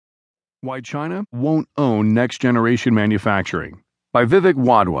Why China Won't Own Next-Generation Manufacturing by Vivek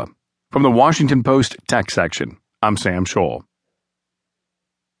Wadhwa. From the Washington Post Tech section, I'm Sam Scholl.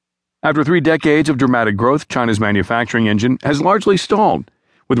 After 3 decades of dramatic growth, China's manufacturing engine has largely stalled.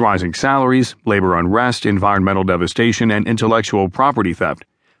 With rising salaries, labor unrest, environmental devastation, and intellectual property theft,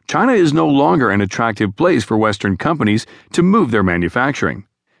 China is no longer an attractive place for Western companies to move their manufacturing.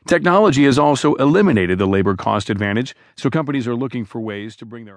 Technology has also eliminated the labor cost advantage, so companies are looking for ways to bring their